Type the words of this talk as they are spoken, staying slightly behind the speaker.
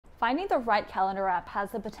Finding the right calendar app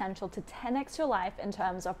has the potential to 10x your life in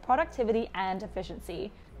terms of productivity and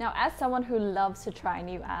efficiency. Now, as someone who loves to try a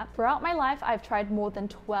new app, throughout my life, I've tried more than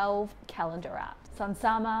 12 calendar apps.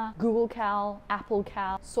 Sunsama, Google Cal, Apple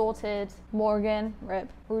Cal, Sorted, Morgan,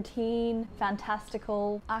 RIP, Routine,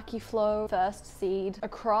 Fantastical, Archiflow, First Seed,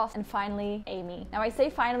 Across, and finally, Amie. Now I say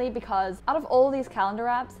finally because out of all these calendar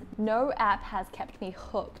apps, no app has kept me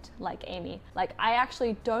hooked like Amie. Like, I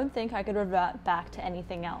actually don't think I could revert back to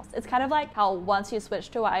anything else. It's kind of like how once you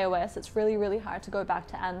switch to iOS, it's really, really hard to go back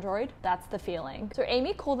to Android. That's the feeling. So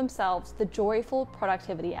Amie call themselves the joyful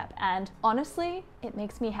productivity app, and honestly, it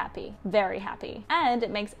makes me happy, very happy. And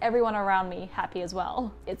it makes everyone around me happy as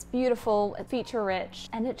well. It's beautiful, it's feature rich,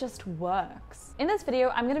 and it just works. In this video,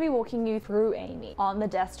 I'm gonna be walking you through Amie on the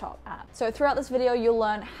desktop app. So throughout this video, you'll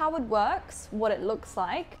learn how it works, what it looks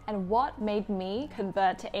like, and what made me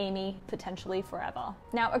convert to Amie potentially forever.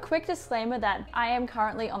 Now, a quick disclaimer that I am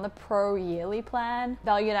currently on the Pro yearly plan,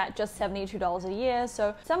 valued at just $72 a year,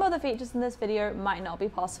 so some of the features in this video might not be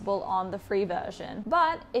possible on the free version.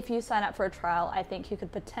 But if you sign up for a trial, I think you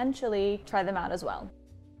could potentially try them out as well.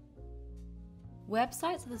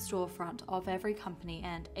 Websites are the storefront of every company,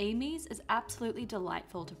 and Amie's is absolutely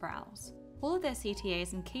delightful to browse. All of their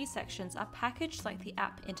CTAs and key sections are packaged like the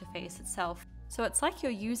app interface itself, so it's like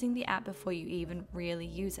you're using the app before you even really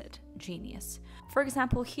use it. Genius. For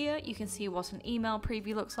example, here you can see what an email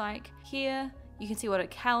preview looks like. Here you can see what a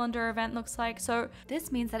calendar event looks like. So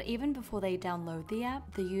this means that even before they download the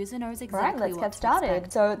app, the user knows exactly let's get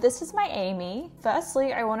started. So this is my Amie.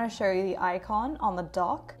 Firstly, I want to show you the icon on the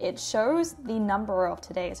dock. It shows the number of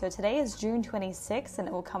today. So today is June 26th and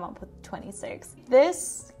it will come up with 26.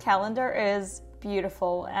 This calendar is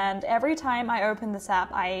beautiful, and every time I open this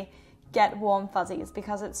app, I get warm fuzzies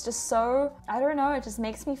because it's just so, I don't know, it just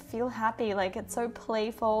makes me feel happy. Like, it's so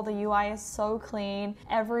playful, the UI is so clean,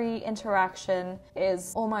 every interaction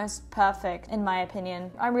is almost perfect in my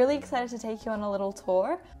opinion. I'm really excited to take you on a little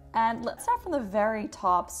tour. And let's start from the very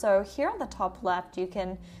top. So here on the top left, you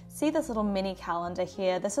can see this little mini calendar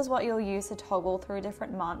here. This is what you'll use to toggle through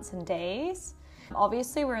different months and days.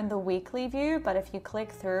 Obviously we're in the weekly view, but if you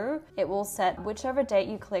click through, it will set whichever date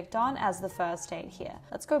you clicked on as the first date here.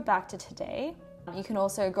 Let's go back to today. You can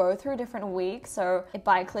also go through different weeks. So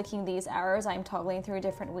by clicking these arrows, I'm toggling through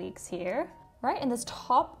different weeks here. Right in this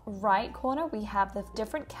top right corner, we have the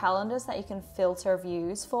different calendars that you can filter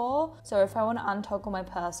views for. So if I want to untoggle my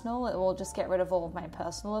personal, it will just get rid of all of my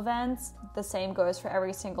personal events. The same goes for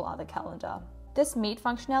every single other calendar. This meet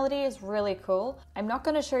functionality is really cool. I'm not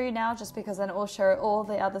going to show you now just because then it will show all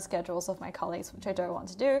the other schedules of my colleagues, which I don't want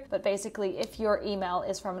to do. But basically, if your email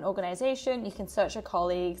is from an organization, you can search your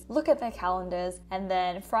colleagues, look at their calendars, and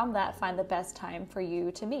then from that, find the best time for you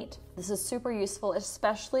to meet. This is super useful,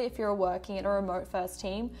 especially if you're working in a remote first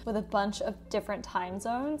team with a bunch of different time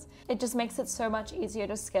zones. It just makes it so much easier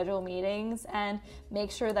to schedule meetings and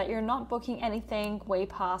make sure that you're not booking anything way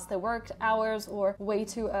past their work hours or way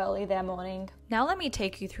too early their morning. Now let me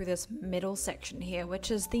take you through this middle section here, which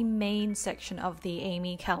is the main section of the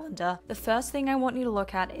Amie calendar. The first thing I want you to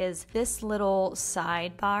look at is this little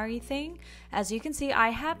sidebar-y thing. As you can see, I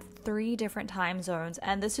have 3 different time zones,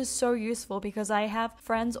 and this is so useful because I have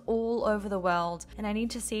friends all over the world and I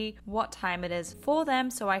need to see what time it is for them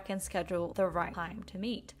so I can schedule the right time to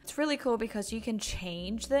meet. It's really cool because you can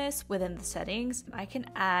change this within the settings. I can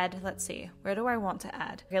add, let's see, where do I want to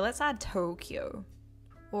add? Okay, let's add Tokyo.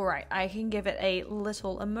 Alright, I can give it a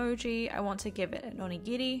little emoji. I want to give it an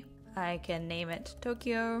onigiri. I can name it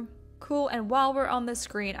Tokyo. Cool, and while we're on the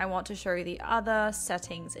screen, I want to show you the other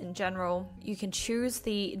settings in general. You can choose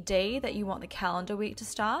the day that you want the calendar week to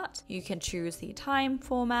start. You can choose the time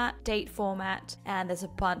format, date format, and there's a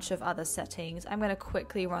bunch of other settings. I'm going to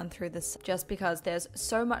quickly run through this just because there's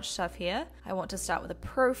so much stuff here. I want to start with a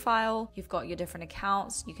profile. You've got your different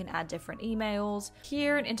accounts. You can add different emails.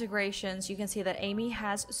 Here in integrations, you can see that Amie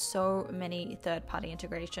has so many third-party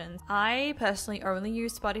integrations. I personally only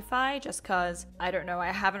use Spotify just because, I don't know,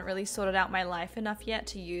 I haven't really sorted out my life enough yet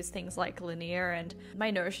to use things like Linear, and my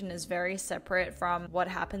Notion is very separate from what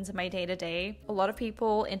happens in my day-to-day. A lot of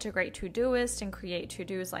people integrate Todoist and create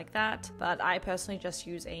to-dos like that, but I personally just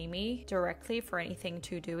use Amie directly for anything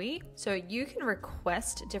to-do-y. So you can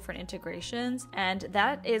request different integrations, and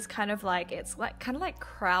that is kind of like, it's like kind of like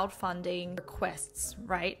crowdfunding requests,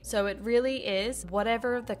 right? So it really is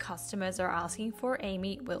whatever the customers are asking for,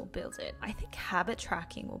 Amie will build it. I think habit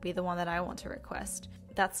tracking will be the one that I want to request.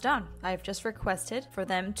 That's done. I've just requested for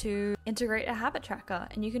them to integrate a habit tracker,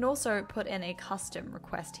 and you can also put in a custom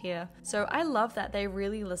request here. So I love that they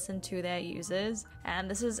really listen to their users, and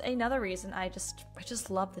this is another reason I just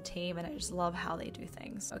love the team, and I just love how they do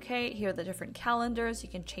things. Okay, here are the different calendars. You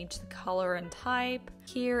can change the color and type.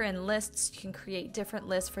 Here in lists, you can create different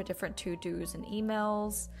lists for different to-dos and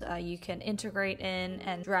emails. You can integrate in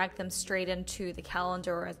and drag them straight into the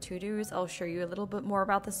calendar or as to-dos. I'll show you a little bit more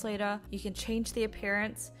about this later. You can change the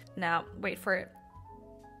appearance. Now, wait for it.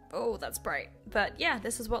 Oh, that's bright. But yeah,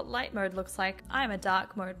 this is what light mode looks like. I'm a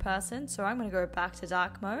dark mode person, so I'm gonna go back to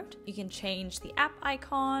dark mode. You can change the app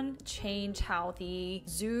icon, change how the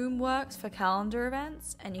zoom works for calendar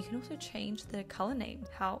events, and you can also change the color name.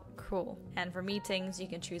 How cool. And for meetings, you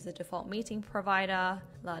can choose the default meeting provider,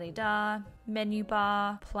 la-di-da, menu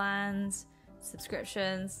bar, plans,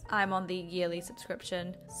 subscriptions. I'm on the yearly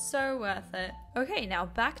subscription, so worth it. Okay, now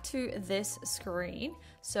back to this screen.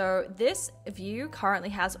 So this view currently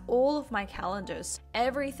has all of my calendars,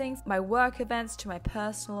 everything from my work events to my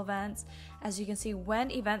personal events. As you can see,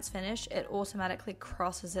 when events finish, it automatically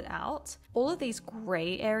crosses it out. All of these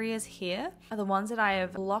gray areas here are the ones that I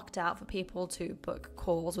have blocked out for people to book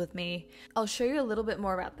calls with me. I'll show you a little bit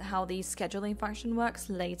more about how the scheduling function works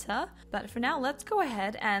later, but for now, let's go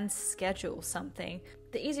ahead and schedule something.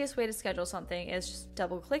 The easiest way to schedule something is just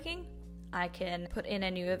double clicking. I can put in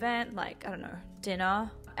a new event, like, I don't know, dinner.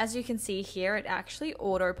 As you can see here, it actually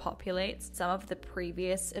auto-populates some of the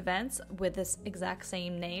previous events with this exact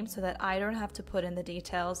same name so that I don't have to put in the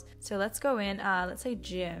details. So let's go in, let's say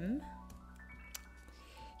gym.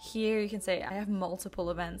 Here you can say I have multiple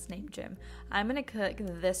events named gym. I'm gonna click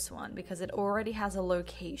this one because it already has a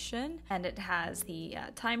location and it has the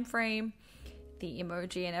time frame, the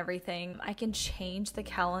emoji and everything. I can change the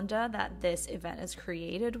calendar that this event is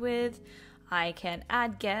created with. I can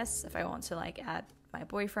add guests if I want to, like add my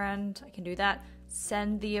boyfriend. I can do that.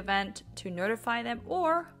 Send the event to notify them,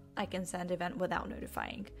 or I can send event without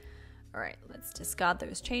notifying. All right, let's discard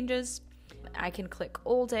those changes. I can click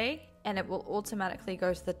all day and it will automatically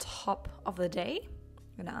go to the top of the day.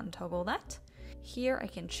 I'm gonna untoggle that. Here I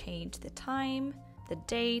can change the time, the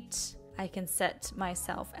date. I can set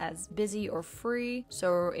myself as busy or free.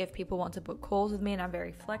 So if people want to book calls with me and I'm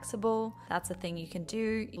very flexible, that's a thing you can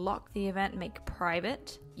do. Lock the event, make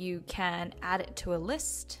private. You can add it to a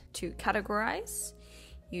list to categorize.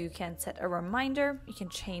 You can set a reminder. You can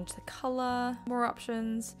change the color, more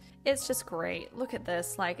options. It's just great. Look at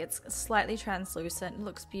this, like it's slightly translucent. It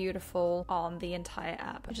looks beautiful on the entire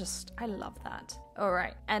app. I love that. All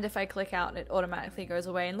right, and if I click out, it automatically goes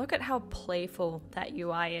away. And look at how playful that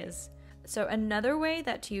UI is. So another way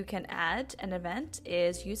that you can add an event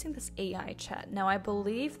is using this AI chat. Now I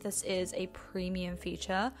believe this is a premium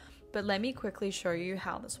feature, but let me quickly show you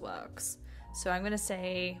how this works. So I'm gonna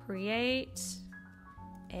say create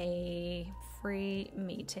a free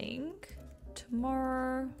meeting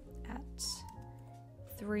tomorrow at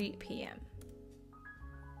 3 p.m.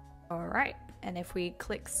 All right, and if we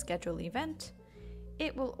click schedule event,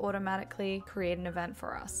 it will automatically create an event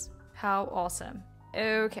for us. How awesome.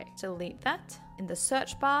 Okay, delete that. In the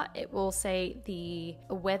search bar, it will say the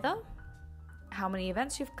weather, how many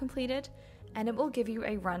events you've completed, and it will give you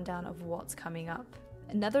a rundown of what's coming up.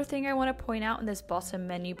 Another thing I want to point out in this bottom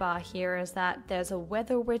menu bar here is that there's a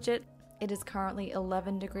weather widget. It is currently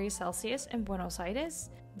 11 degrees Celsius in Buenos Aires.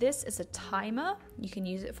 This is a timer. You can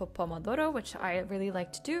use it for Pomodoro, which I really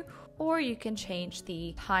like to do, or you can change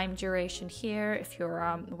the time duration here if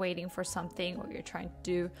you're waiting for something or you're trying to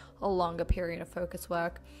do a longer period of focus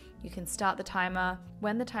work. You can start the timer.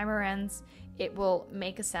 When the timer ends, it will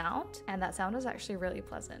make a sound, and that sound is actually really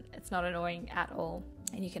pleasant. It's not annoying at all.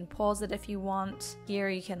 And you can pause it if you want. Here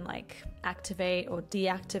you can like activate or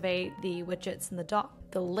deactivate the widgets in the dock.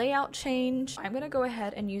 The layout change, I'm gonna go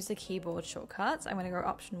ahead and use the keyboard shortcuts. I'm gonna go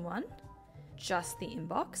option 1, just the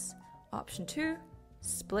inbox. Option 2,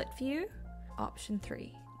 split view. Option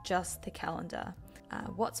 3, just the calendar.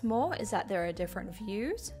 What's more is that there are different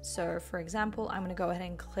views. So for example, I'm gonna go ahead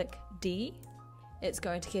and click D. It's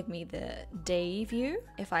going to give me the day view.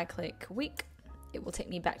 If I click week, it will take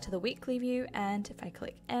me back to the weekly view, and if I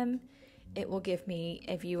click M, it will give me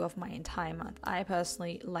a view of my entire month. I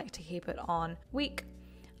personally like to keep it on week.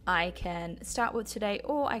 I can start with today,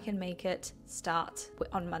 or I can make it start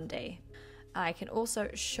on Monday. I can also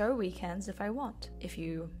show weekends if I want, if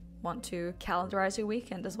you want to calendarize your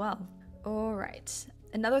weekend as well. All right,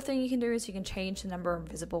 another thing you can do is you can change the number of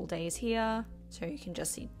visible days here. So you can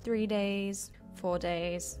just see 3 days, 4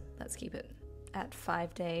 days, let's keep it at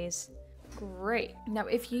 5 days. Great. Now,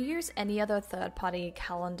 if you use any other third-party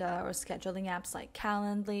calendar or scheduling apps like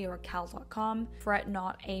Calendly or Cal.com, fret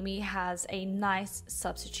not, Amie has a nice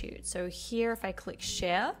substitute. So here, if I click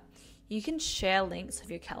share, you can share links of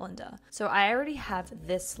your calendar. So I already have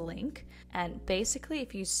this link, and basically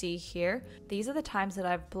if you see here, these are the times that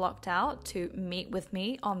I've blocked out to meet with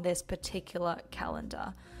me on this particular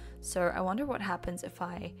calendar. So I wonder what happens if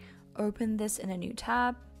I open this in a new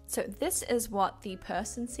tab. So this is what the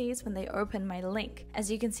person sees when they open my link.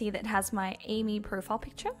 As you can see, that has my Amie profile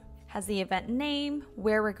picture, has the event name,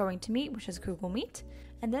 where we're going to meet, which is Google Meet,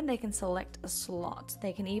 and then they can select a slot.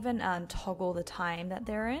 They can even toggle the time that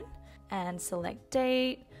they're in and select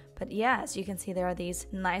date. But yeah, as you can see, there are these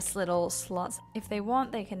nice little slots. If they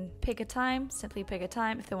want, they can pick a time, simply pick a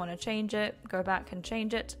time. If they want to change it, go back and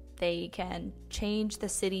change it. They can change the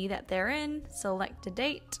city that they're in, select a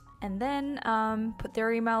date, and then put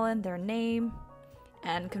their email in, their name,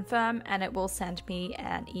 and confirm, and it will send me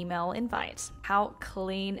an email invite. How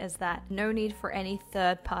clean is that? No need for any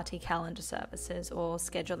third-party calendar services or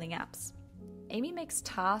scheduling apps. Amie makes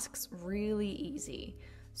tasks really easy.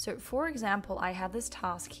 So for example, I have this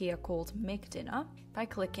task here called Make Dinner. If I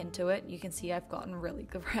click into it, you can see I've gotten really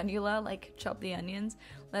granular, like chop the onions.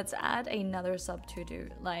 Let's add another sub to-do,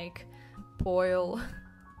 like boil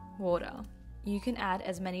water. You can add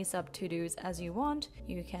as many sub-to-dos as you want.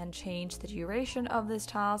 You can change the duration of this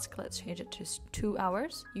task. Let's change it to 2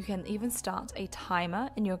 hours. You can even start a timer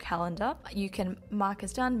in your calendar. You can mark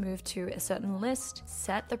as done, move to a certain list,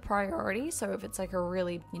 set the priority. So if it's like a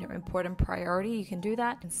really, important priority, you can do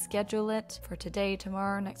that and schedule it for today,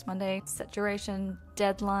 tomorrow, next Monday. Set duration,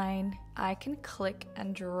 deadline. I can click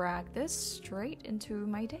and drag this straight into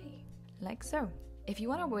my day, like so. If you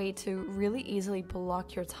want a way to really easily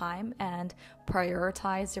block your time and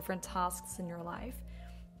prioritize different tasks in your life,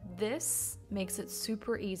 this makes it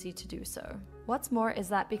super easy to do so. What's more is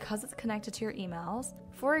that because it's connected to your emails,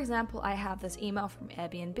 for example, I have this email from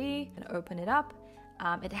Airbnb and open it up.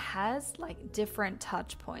 It has like different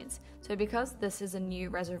touch points. So because this is a new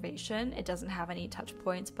reservation, it doesn't have any touch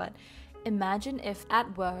points, but imagine if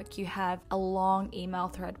at work you have a long email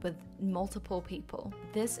thread with multiple people.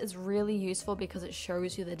 This is really useful because it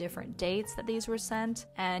shows you the different dates that these were sent,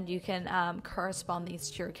 and you can correspond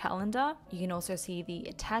these to your calendar. You can also see the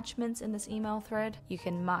attachments in this email thread. You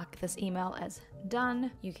can mark this email as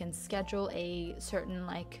done. You can schedule a certain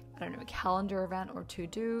calendar event or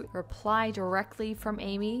to-do, reply directly from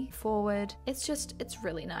Amie, forward. It's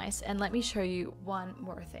really nice. And let me show you one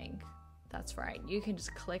more thing. That's right, you can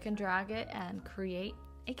just click and drag it and create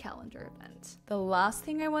a calendar event. The last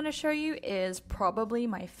thing I want to show you is probably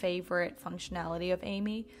my favorite functionality of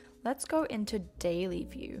Amie. Let's go into Daily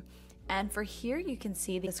View. And for here, you can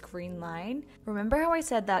see this green line. Remember how I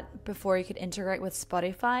said that before you could integrate with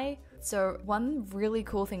Spotify? So one really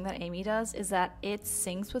cool thing that Amie does is that it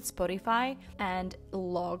syncs with Spotify and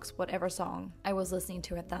logs whatever song I was listening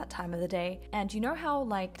to at that time of the day. And you know how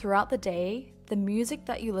throughout the day, the music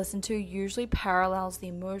that you listen to usually parallels the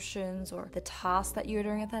emotions or the task that you're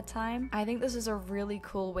doing at that time? I think this is a really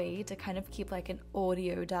cool way to kind of keep an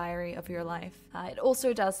audio diary of your life. It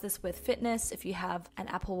also does this with fitness if you have an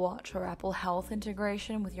Apple Watch or Apple Health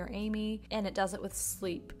integration with your Amie, and it does it with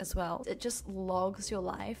sleep as well. It just logs your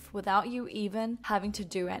life without you even having to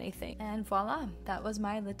do anything. And voila, that was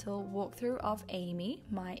my little walkthrough of Amie,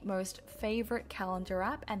 my most favorite calendar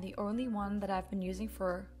app and the only one that I've been using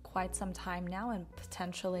for quite some time now and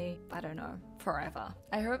potentially, forever.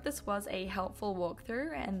 I hope this was a helpful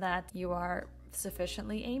walkthrough and that you are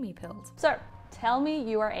sufficiently Amie-pilled. So, tell me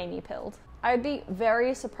you are Amie-pilled. I would be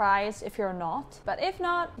very surprised if you're not, but if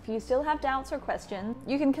not, if you still have doubts or questions,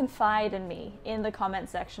 you can confide in me in the comment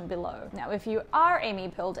section below. Now, if you are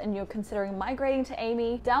Amie-pilled and you're considering migrating to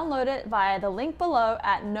Amie, download it via the link below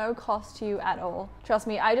at no cost to you at all. Trust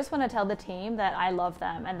me, I just want to tell the team that I love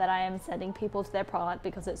them and that I am sending people to their product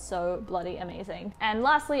because it's so bloody amazing. And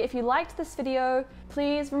lastly, if you liked this video,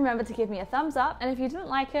 please remember to give me a thumbs up, and if you didn't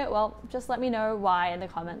like it, well, just let me know why in the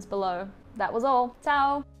comments below. That was all.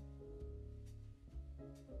 Ciao!